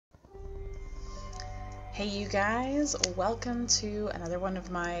Hey you guys, welcome to another one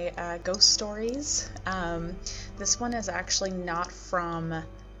of my ghost stories. This one is actually not from a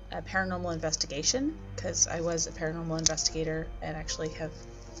paranormal investigation, because I was a paranormal investigator and actually have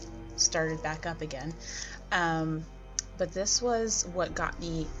started back up again. But this was what got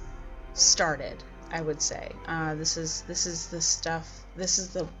me started, I would say. This is the stuff, this is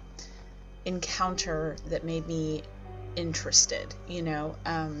the encounter that made me interested, you know.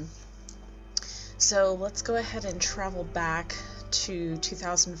 So let's go ahead and travel back to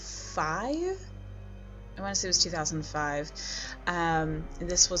 2005. I want to say it was 2005.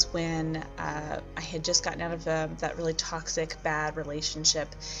 This was when I had just gotten out of that really toxic, bad relationship,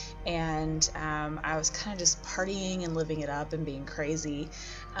 and I was kind of just partying and living it up and being crazy.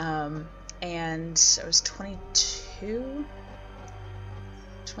 And I was 22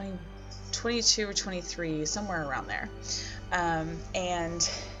 or 23, somewhere around there. And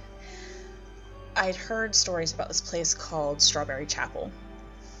I'd heard stories about this place called Strawberry Chapel.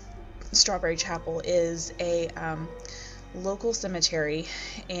 Strawberry Chapel is a local cemetery,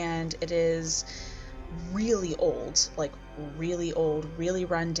 and it is really old, like really old, really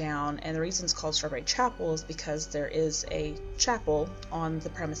run down. And the reason it's called Strawberry Chapel is because there is a chapel on the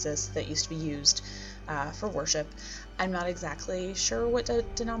premises that used to be used for worship. I'm not exactly sure what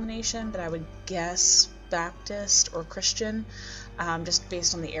denomination, but I would guess Baptist or Christian, just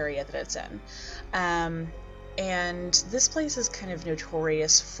based on the area that it's in. And this place is kind of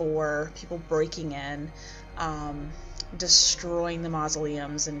notorious for people breaking in, destroying the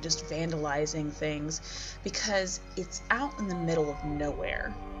mausoleums and just vandalizing things, because it's out in the middle of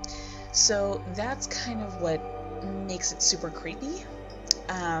nowhere. So that's kind of what makes it super creepy,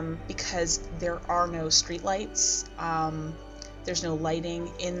 because there are no streetlights. There's no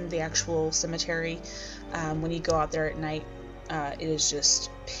lighting in the actual cemetery. When you go out there at night, it is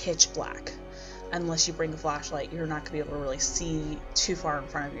just pitch black. Unless you bring a flashlight, you're not going to be able to really see too far in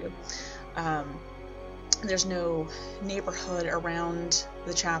front of you. There's no neighborhood around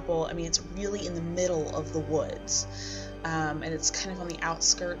the chapel. I mean, it's really in the middle of the woods. And it's kind of on the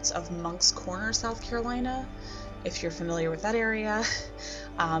outskirts of Moncks Corner, South Carolina, if you're familiar with that area.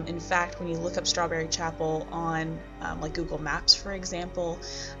 In fact, when you look up Strawberry Chapel on like Google Maps, for example,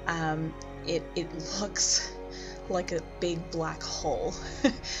 it looks like a big black hole.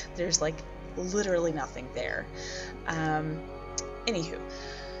 There's like literally nothing there. Anywho,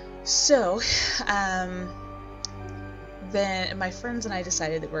 so then my friends and I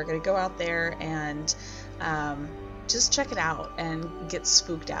decided that we were going to go out there and just check it out and get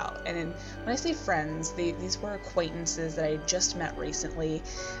spooked out. And when I say friends, these were acquaintances that I just met recently.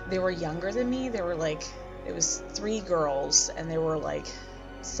 They were younger than me. They were like, it was 3 girls, and they were like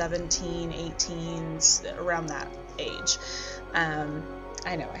 17, 18, around that age.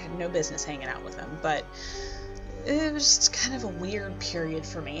 I know I had no business hanging out with them, but it was just kind of a weird period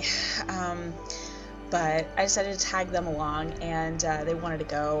for me. But I decided to tag them along, and they wanted to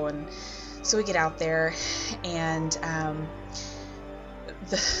go, and so we get out there, and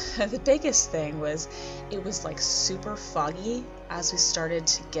the biggest thing was it was like super foggy as we started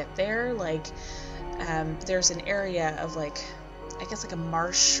to get there. Like there's an area of like, I guess like a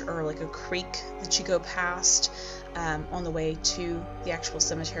marsh or like a creek that you go past on the way to the actual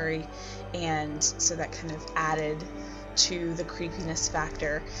cemetery, and so that kind of added to the creepiness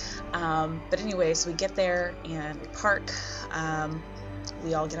factor. But anyway, so we get there and we park.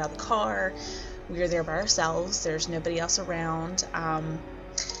 We all get out of the car. We are there by ourselves. There's nobody else around.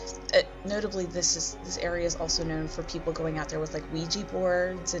 Notably, this area is also known for people going out there with like Ouija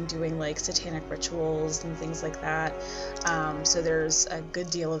boards and doing like satanic rituals and things like that. So there's a good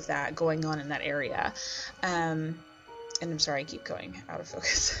deal of that going on in that area. And I'm sorry, I keep going out of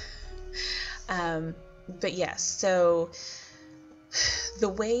focus. But yes, so the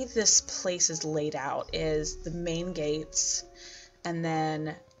way this place is laid out is the main gates, and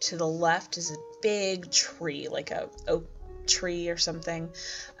then to the left is a big tree, like a oak tree or something.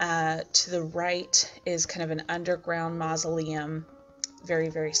 To the right is kind of an underground mausoleum, very,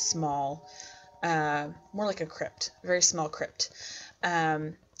 very small, more like a crypt, very small crypt.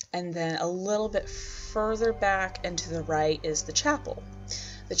 And then a little bit further back and to the right is the chapel.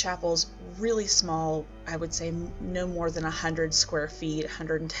 The chapel's really small, I would say no more than 100 square feet,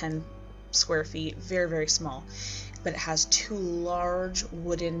 110 square feet, very, very small. But it has 2 large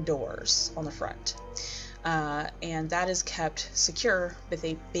wooden doors on the front. And that is kept secure with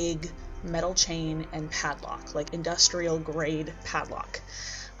a big metal chain and padlock, like industrial grade padlock.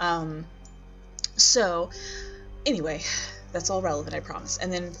 So anyway, that's all relevant, I promise.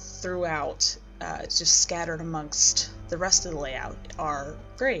 And then throughout, just scattered amongst the rest of the layout are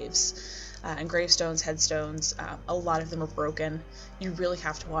graves. And gravestones, headstones, a lot of them are broken. You really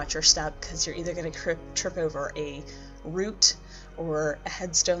have to watch your step because you're either going to trip over a root or a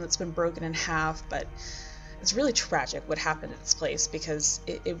headstone that's been broken in half. But it's really tragic what happened at this place because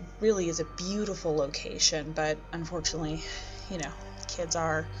it really is a beautiful location. But unfortunately, you know, kids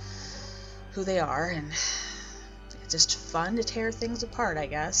are who they are, and it's just fun to tear things apart, I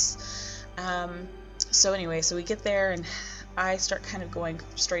guess. So anyway, so we get there and I start kind of going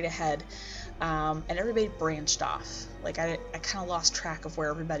straight ahead, and everybody branched off. Like I kind of lost track of where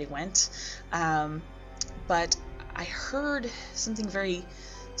everybody went, but I heard something very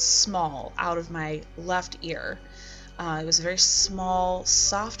small out of my left ear. It was a very small,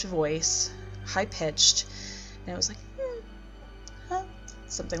 soft voice, high-pitched, and it was like,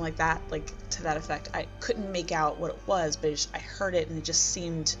 something like that, like to that effect. I couldn't make out what it was, but I heard it and it just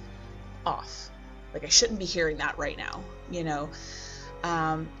seemed off. Like I shouldn't be hearing that right now, you know?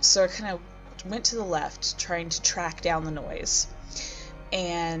 So I kind of went to the left, trying to track down the noise.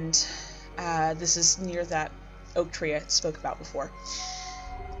 And this is near that oak tree I spoke about before.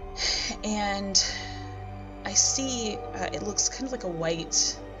 And I see, it looks kind of like a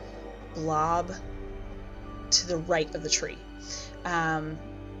white blob to the right of the tree.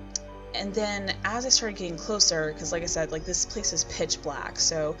 And then as I started getting closer, because like I said, like this place is pitch black,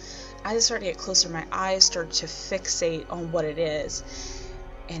 so as I started to get closer, my eyes started to fixate on what it is,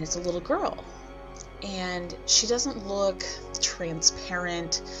 and it's a little girl. And she doesn't look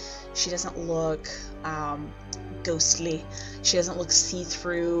transparent, she doesn't look ghostly, she doesn't look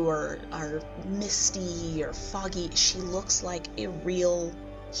see-through or misty or foggy. She looks like a real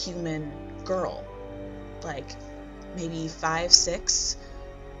human girl, like maybe 5, 6,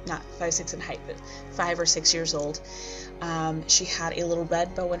 not 5, 6 in height, but 5 or 6 years old. She had a little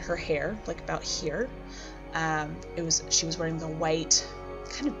red bow in her hair, like about here. She was wearing the white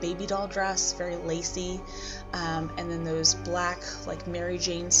kind of baby doll dress, very lacy, and then those black, like Mary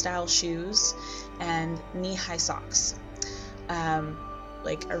Jane style shoes and knee-high socks.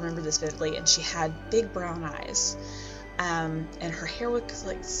 Like I remember this vividly, and she had big brown eyes, and her hair was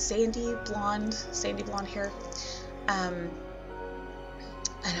like sandy blonde hair.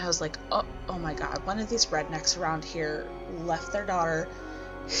 And I was like, oh my god, one of these rednecks around here left their daughter,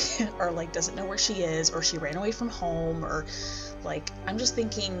 or like doesn't know where she is, or she ran away from home, or like, I'm just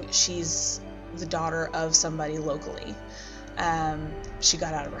thinking she's the daughter of somebody locally. She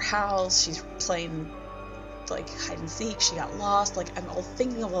got out of her house, she's playing like hide and seek, she got lost. Like, I'm all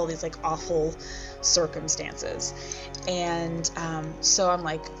thinking of all these like awful circumstances. And so I'm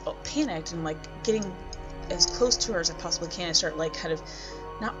like panicked and like getting as close to her as I possibly can. I start like kind of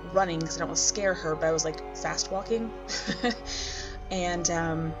not running because I don't want to scare her, but I was like fast walking. And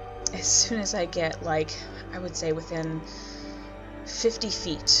as soon as I get like, I would say within 50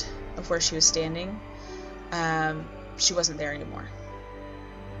 feet of where she was standing, she wasn't there anymore.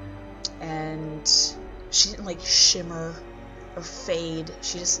 And she didn't like shimmer or fade,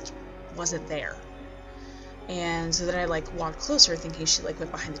 she just wasn't there. And so then I like walked closer thinking she like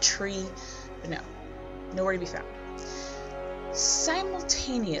went behind the tree, but no, nowhere to be found.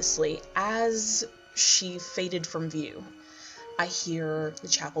 Simultaneously, as she faded from view, I hear the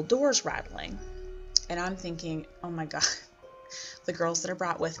chapel doors rattling, and I'm thinking, oh my god, the girls that I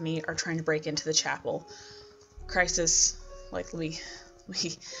brought with me are trying to break into the chapel. Crisis, like, let me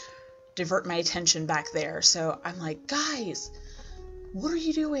divert my attention back there. So I'm like, guys, what are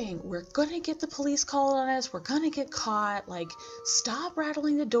you doing? We're gonna get the police called on us, we're gonna get caught, like, stop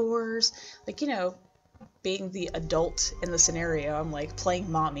rattling the doors. Like, you know, being the adult in the scenario, I'm like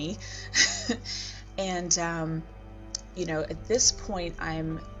playing mommy. And you know, at this point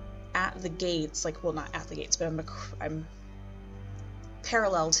I'm at the gates, like, well, not at the gates, but I'm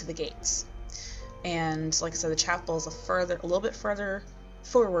parallel to the gates. And like I said, the chapel is a little bit further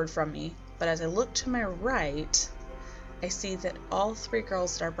forward from me, but as I look to my right, I see that all 3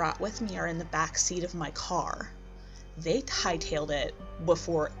 girls that I brought with me are in the back seat of my car. They hightailed it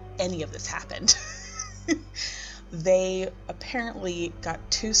before any of this happened. They apparently got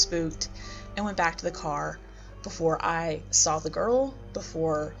too spooked and went back to the car before I saw the girl,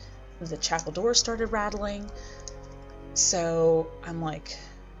 before the chapel door started rattling. So I'm like,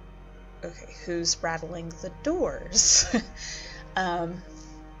 okay, who's rattling the doors? And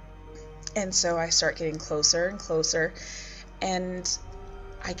so I start getting closer and closer, and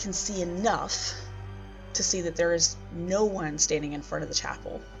I can see enough to see that there is no one standing in front of the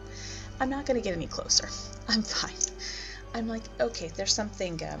chapel. I'm not going to get any closer. I'm fine. I'm like, okay, there's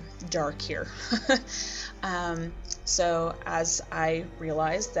something dark here. So as I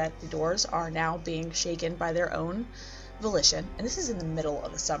realized that the doors are now being shaken by their own volition, and this is in the middle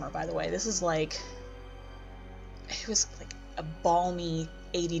of the summer, by the way. This is like, it was like a balmy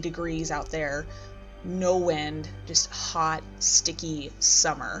 80 degrees out there, no wind, just hot, sticky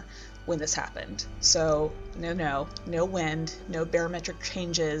summer when this happened. So no wind, no barometric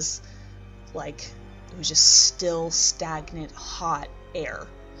changes, like it was just still stagnant hot air.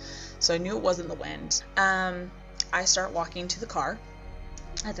 So I knew it wasn't the wind. I start walking to the car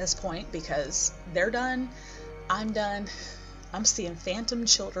at this point because they're done, I'm done, I'm seeing phantom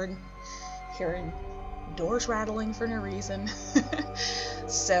children, hearing doors rattling for no reason.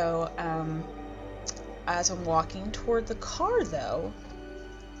 So as I'm walking toward the car though,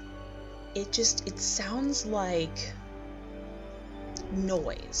 it sounds like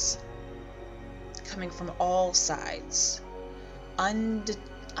noise coming from all sides,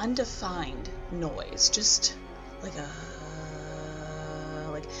 undefined noise, just like a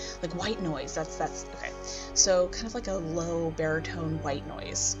like white noise. That's okay. So kind of like a low baritone white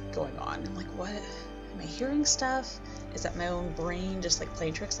noise going on. I'm like, what? Am I hearing stuff? Is that my own brain just like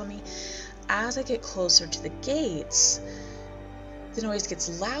playing tricks on me? As I get closer to the gates, the noise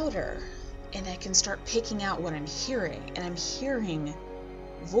gets louder, and I can start picking out what I'm hearing, and I'm hearing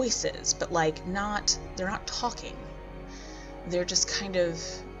voices, but like they're not talking. They're just kind of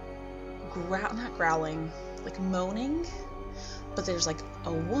not growling, like moaning, but there's like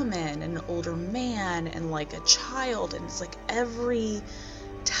a woman and an older man and like a child, and it's like every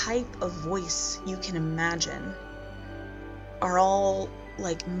type of voice you can imagine are all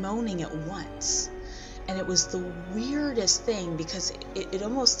like moaning at once. And it was the weirdest thing because it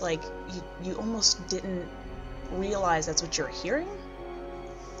almost like you almost didn't realize that's what you're hearing.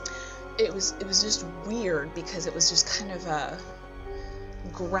 It was just weird because it was just kind of a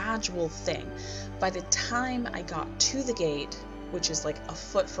gradual thing. By the time I got to the gate, which is like a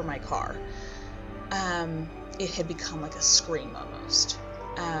foot from my car, it had become like a scream almost.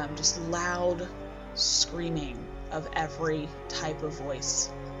 Just loud screaming of every type of voice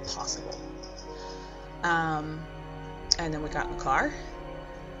possible. And then we got in the car,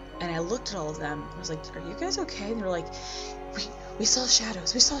 and I looked at all of them. I was like, "Are you guys okay?" And they were like, "We saw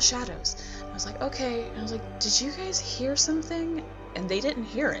shadows. We saw shadows." And I was like, "Okay." And I was like, "Did you guys hear something?" And they didn't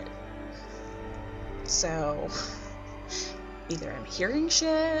hear it. So either I'm hearing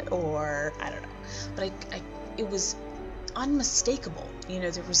shit or I don't know. But it was unmistakable. You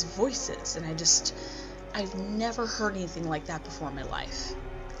know, there was voices, and I've never heard anything like that before in my life,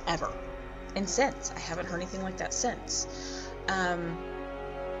 ever. And since, I haven't heard anything like that since.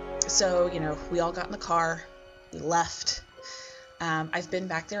 So, you know, we all got in the car, we left. I've been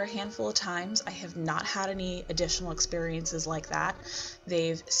back there a handful of times. I have not had any additional experiences like that.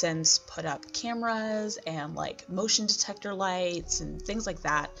 They've since put up cameras and like motion detector lights and things like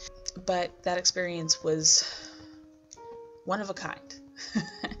that. But that experience was one of a kind.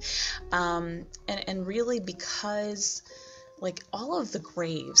 And really because like all of the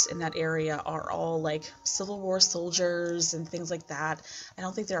graves in that area are all like Civil War soldiers and things like that. I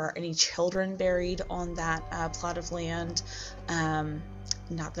don't think there are any children buried on that plot of land,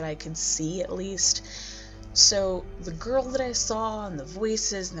 not that I could see at least. So the girl that I saw and the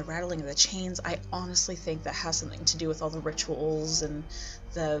voices and the rattling of the chains, I honestly think that has something to do with all the rituals and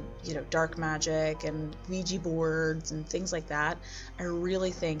the, you know, dark magic and Ouija boards and things like that. I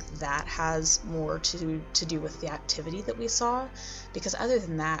really think that has more to do with the activity that we saw, because other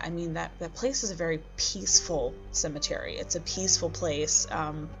than that, I mean, that place is a very peaceful cemetery. It's a peaceful place.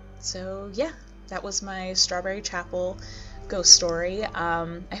 So yeah, that was my Strawberry Chapel ghost story.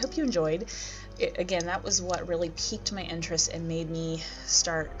 I hope you enjoyed. Again, that was what really piqued my interest and made me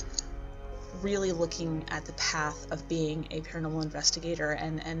start really looking at the path of being a paranormal investigator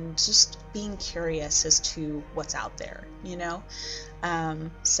and just being curious as to what's out there, you know?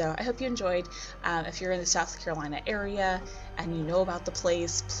 So I hope you enjoyed. If you're in the South Carolina area and you know about the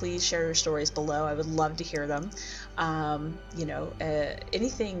place, please share your stories below. I would love to hear them. You know,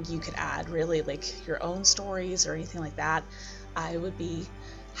 anything you could add, really, like your own stories or anything like that, I would be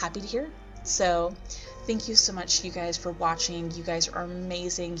happy to hear. So thank you so much, you guys, for watching. You guys are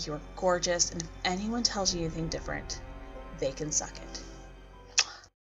amazing. You're gorgeous. And if anyone tells you anything different, they can suck it.